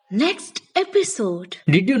Next episode.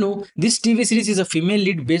 Did you know this TV series is a female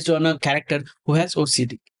lead based on a character who has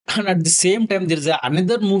OCD? And at the same time, there is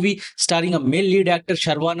another movie starring a male lead actor,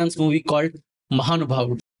 Sharvanan's movie called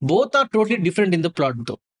Mahanubhavudu. Both are totally different in the plot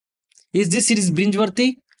though. Is this series binge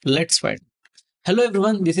worthy? Let's find. Hello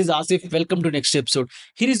everyone, this is Asif. Welcome to next episode.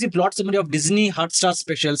 Here is the plot summary of Disney Hotstar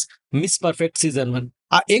specials Miss Perfect Season 1.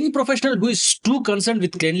 A young professional who is too concerned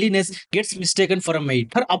with cleanliness gets mistaken for a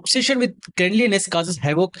maid. Her obsession with cleanliness causes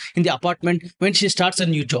havoc in the apartment when she starts a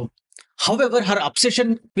new job. However, her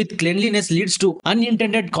obsession with cleanliness leads to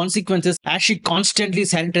unintended consequences as she constantly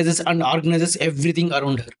sanitizes and organizes everything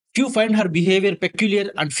around her. Few find her behavior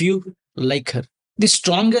peculiar and few like her. The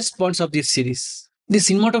strongest points of this series. The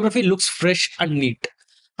cinematography looks fresh and neat.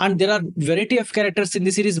 And there are variety of characters in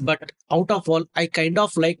the series, but out of all, I kind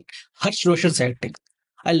of like Harsh Roshan's acting.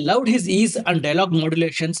 I loved his ease and dialogue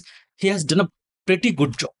modulations. He has done a pretty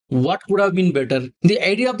good job. What could have been better? The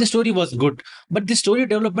idea of the story was good, but the story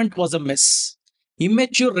development was a mess.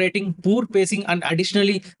 Immature writing, poor pacing, and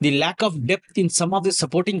additionally, the lack of depth in some of the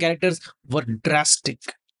supporting characters were drastic.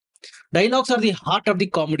 Dialogues are the heart of the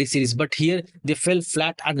comedy series, but here they fell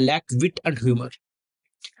flat and lacked wit and humor.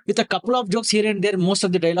 With a couple of jokes here and there, most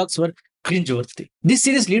of the dialogues were cringeworthy. This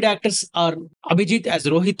series' lead actors are Abhijit as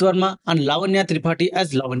Rohit Verma and Lavanya Tripathi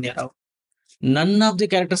as Lavanya Rao. None of the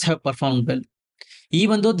characters have performed well.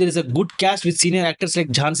 Even though there is a good cast with senior actors like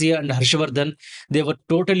Jhansi and Harshvardhan, they were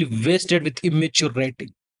totally wasted with immature writing.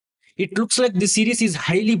 It looks like the series is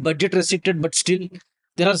highly budget restricted, but still,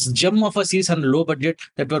 there are gem of a series on low budget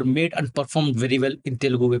that were made and performed very well in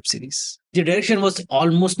Telugu web series. The direction was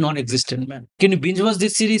almost non-existent, man. Can you binge watch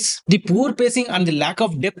this series? The poor pacing and the lack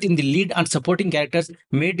of depth in the lead and supporting characters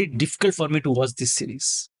made it difficult for me to watch this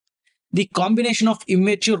series. The combination of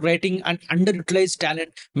immature writing and underutilized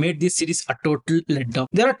talent made this series a total letdown.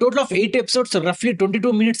 There are a total of 8 episodes, roughly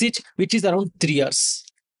 22 minutes each, which is around 3 hours.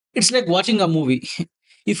 It's like watching a movie.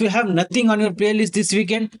 If you have nothing on your playlist this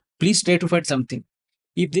weekend, please try to find something.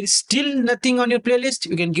 If there is still nothing on your playlist,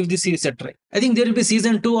 you can give this series a try. I think there will be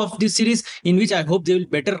season 2 of this series in which I hope they will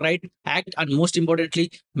better write, act, and most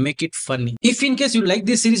importantly, make it funny. If in case you like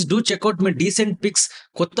this series, do check out my decent picks,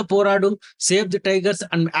 Kotta Poradu, Save the Tigers,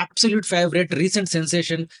 and my absolute favorite recent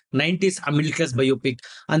sensation, 90s a middle class biopic.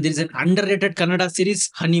 And there is an underrated Kannada series,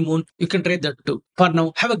 Honeymoon. You can try that too. For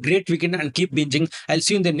now, have a great weekend and keep binging. I'll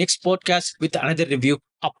see you in the next podcast with another review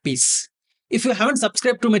of Peace. If you haven't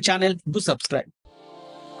subscribed to my channel, do subscribe.